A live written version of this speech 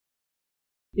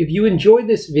If you enjoyed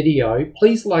this video,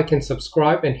 please like and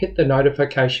subscribe and hit the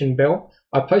notification bell.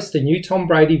 I post a new Tom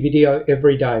Brady video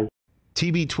every day.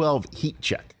 TB12 heat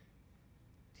check.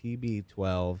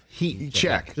 TB12 heat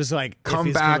check. Just like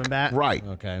come back, right.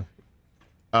 Okay.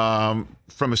 From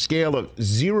a scale of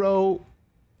 0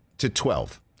 to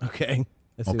 12. Okay.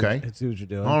 Let's see what you're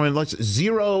doing. I mean,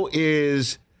 0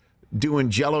 is doing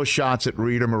Jello shots at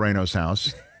Rita Moreno's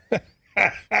house.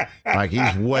 Like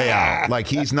he's way out. Like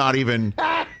he's not even.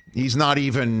 I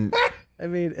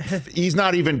mean, he's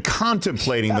not even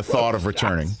contemplating the thought of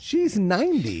returning. She's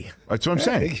 90. That's what I'm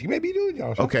saying. He may be doing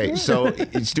Jello shots. Okay, so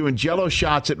he's doing Jello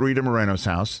shots at Rita Moreno's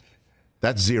house.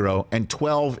 That's 0, and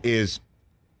 12 is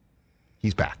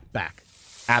he's back. Back.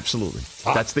 Absolutely.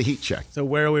 That's the heat check. So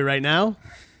where are we right now?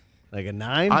 Like a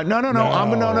 9?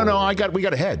 No. We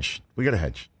got a hedge. We got a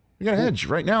hedge.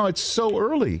 Right now, it's so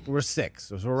early. We're 6.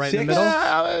 So we're right in the middle?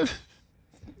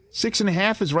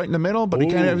 6.5 is right in the middle, but he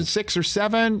kind of have 6 or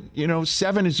 7.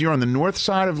 7 is you're on the north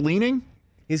side of leaning.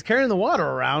 He's carrying the water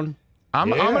around. I'm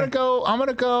gonna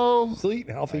go sleep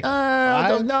healthy.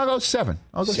 I'll go 7.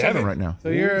 I'll go 7 right now. So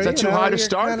is that too high to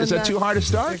start? Is that too high to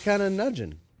start? You're kind of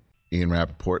nudging. Ian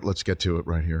Rappaport, let's get to it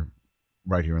right here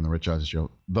on the Rich Eisen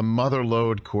Show. The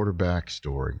motherlode quarterback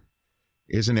story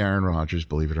isn't Aaron Rodgers,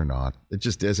 believe it or not. It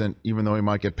just isn't. Even though he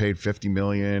might get paid $50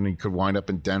 million, he could wind up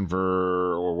in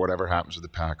Denver or whatever happens with the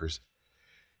Packers.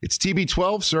 It's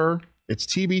TB12, sir. It's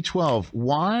TB12.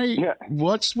 Why? Yeah.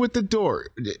 What's with the door?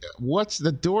 What's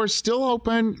the door still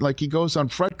open? Like he goes on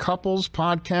Fred Couples'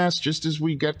 podcast just as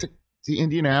we get to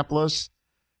Indianapolis.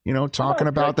 Talking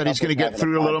about that he's going to get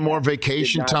through a little more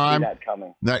vacation time.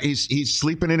 That he's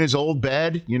sleeping in his old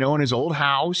bed, in his old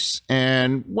house,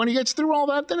 and when he gets through all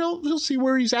that, then he'll see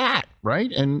where he's at,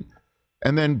 right? And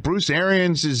then Bruce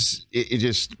Arians is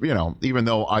just even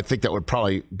though I think that would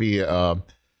probably be a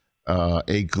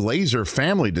Glazer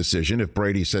family decision if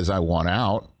Brady says I want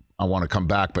out, I want to come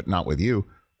back, but not with you,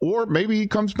 or maybe he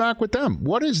comes back with them.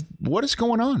 What is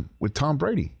going on with Tom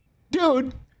Brady,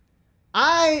 dude?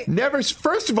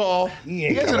 First of all, he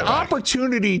has an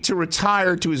opportunity to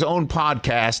retire to his own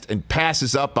podcast and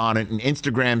passes up on it and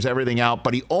Instagrams everything out,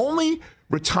 but he only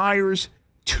retires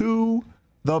to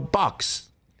the Bucs.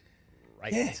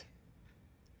 Right. Yeah.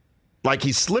 Like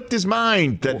he slipped his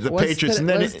mind that the Patriots.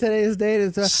 What's today's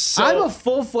date? I'm a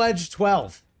full-fledged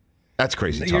 12. That's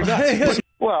crazy talk.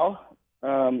 Well,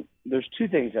 there's 2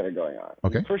 things that are going on.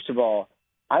 Okay. First of all,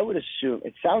 I would assume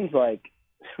it sounds like.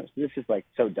 This is like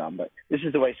so dumb, but this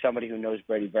is the way somebody who knows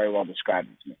Brady very well described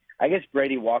it to me. I guess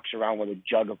Brady walks around with a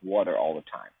jug of water all the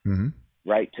time,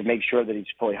 right, to make sure that he's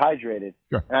fully hydrated.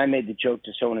 Sure. And I made the joke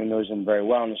to someone who knows him very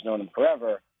well and has known him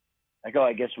forever. I go,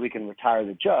 I guess we can retire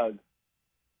the jug.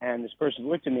 And this person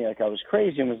looked at me like I was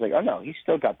crazy and was like, oh, no, he's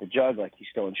still got the jug. Like he's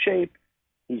still in shape.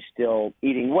 He's still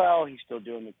eating well. He's still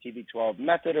doing the TB12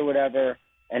 method or whatever.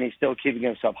 And he's still keeping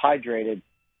himself hydrated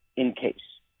in case.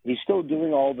 He's still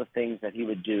doing all the things that he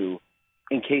would do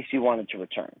in case he wanted to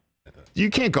return.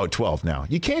 You can't go 12 now.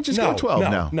 You can't just go 12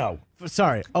 now. No.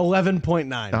 Sorry,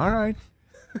 11.9. All right.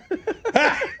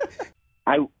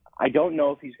 I don't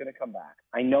know if he's going to come back.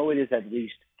 I know it is at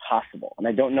least possible. And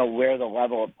I don't know where the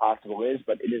level of possible is,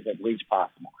 but it is at least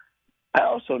possible. I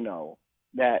also know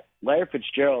that Larry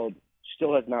Fitzgerald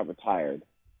still has not retired.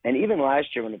 And even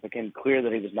last year when it became clear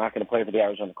that he was not going to play for the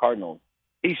Arizona Cardinals,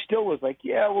 he still was like,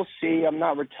 yeah, we'll see. I'm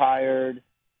not retired.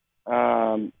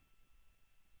 All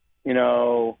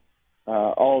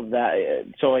of that.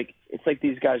 So, it's like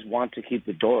these guys want to keep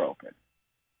the door open.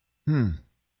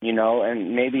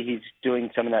 And maybe he's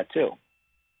doing some of that too.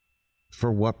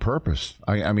 For what purpose?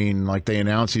 I mean, like they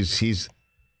announce he's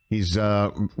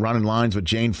running lines with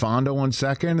Jane Fonda 1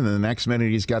 second, and then the next minute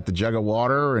he's got the jug of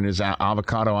water and his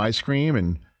avocado ice cream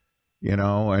and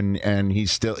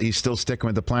he's still sticking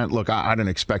with the plan. Look, I didn't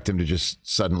expect him to just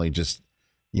suddenly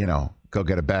go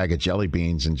get a bag of jelly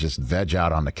beans and just veg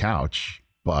out on the couch.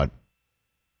 But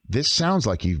this sounds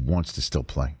like he wants to still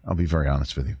play. I'll be very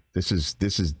honest with you. This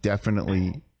is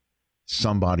definitely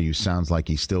somebody who sounds like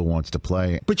he still wants to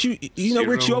play. But you know,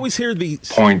 Rich, you always hear the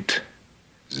 .0.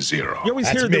 You always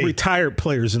hear the retired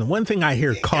players, and the one thing I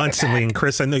hear constantly, and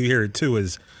Chris, I know you hear it too,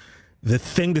 is the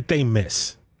thing that they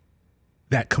miss.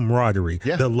 That camaraderie,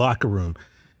 the locker room.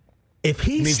 If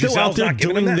he's still out there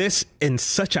doing this in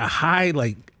such a high,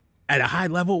 at a high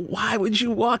level, why would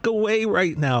you walk away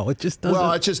right now? It just doesn't.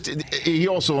 Well, he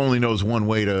also only knows one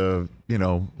way to,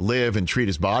 live and treat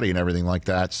his body and everything like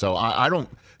that. So I don't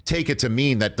take it to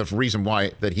mean that the reason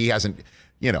why that he hasn't,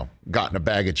 gotten a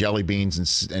bag of jelly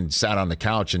beans and sat on the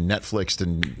couch and Netflixed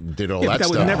and did all that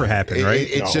stuff. That would never happen, right?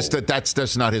 It's just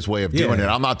that's not his way of doing it.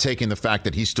 I'm not taking the fact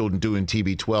that he's still doing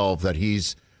TB12, that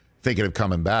he's thinking of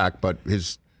coming back, but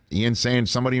Ian saying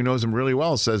somebody who knows him really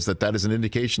well says that is an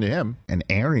indication to him. And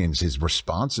Arians, his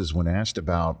responses when asked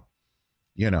about,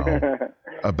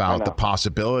 about the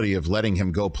possibility of letting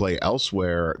him go play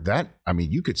elsewhere,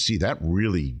 you could see that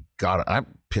really I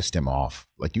pissed him off.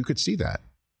 Like, you could see that.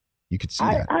 You could see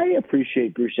that. I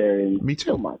appreciate Bruce Arians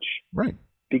so much. Right.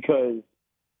 Because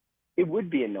it would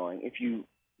be annoying if you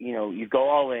go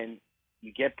all in,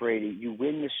 you get Brady, you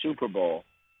win the Super Bowl,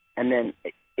 and then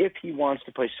if he wants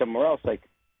to play somewhere else, like,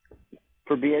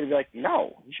 for BA to be like,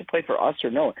 no, you should play for us or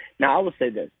no. Now, I will say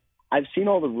this. I've seen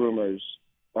all the rumors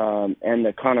and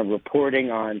the kind of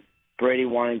reporting on Brady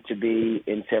wanting to be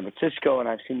in San Francisco, and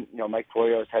I've seen, Mike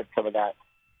Florio has had some of that.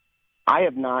 I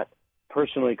have not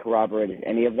personally corroborated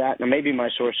any of that. Now, maybe my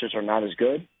sources are not as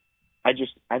good.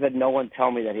 I've had no one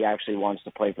tell me that he actually wants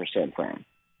to play for San Fran.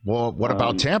 Well, what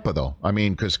about Tampa, though? I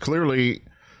mean, because clearly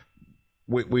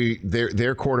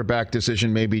their quarterback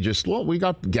decision may be just, well, we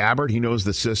got Gabbard. He knows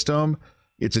the system.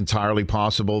 It's entirely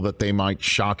possible that they might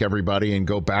shock everybody and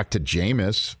go back to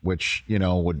Jameis, which,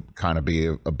 would kind of be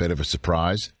a bit of a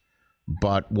surprise.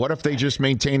 But what if they just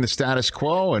maintain the status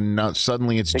quo and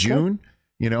suddenly it's June,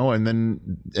 and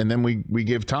then we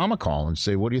give Tom a call and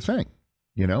say, what do you think?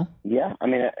 Yeah, I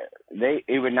mean,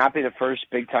 it would not be the first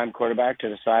big-time quarterback to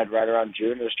decide right around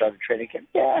June to start a training camp.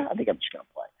 Yeah, I think I'm just going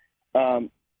to play.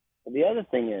 The other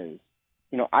thing is,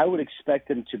 I would expect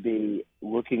them to be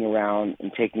looking around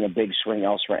and taking a big swing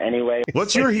elsewhere anyway.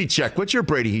 What's your heat check? What's your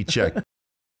Brady heat check?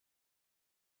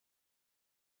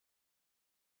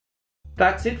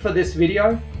 That's it for this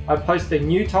video. I post a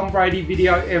new Tom Brady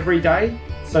video every day,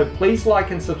 so please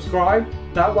like and subscribe.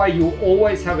 That way you'll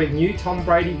always have a new Tom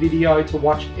Brady video to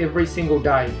watch every single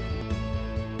day.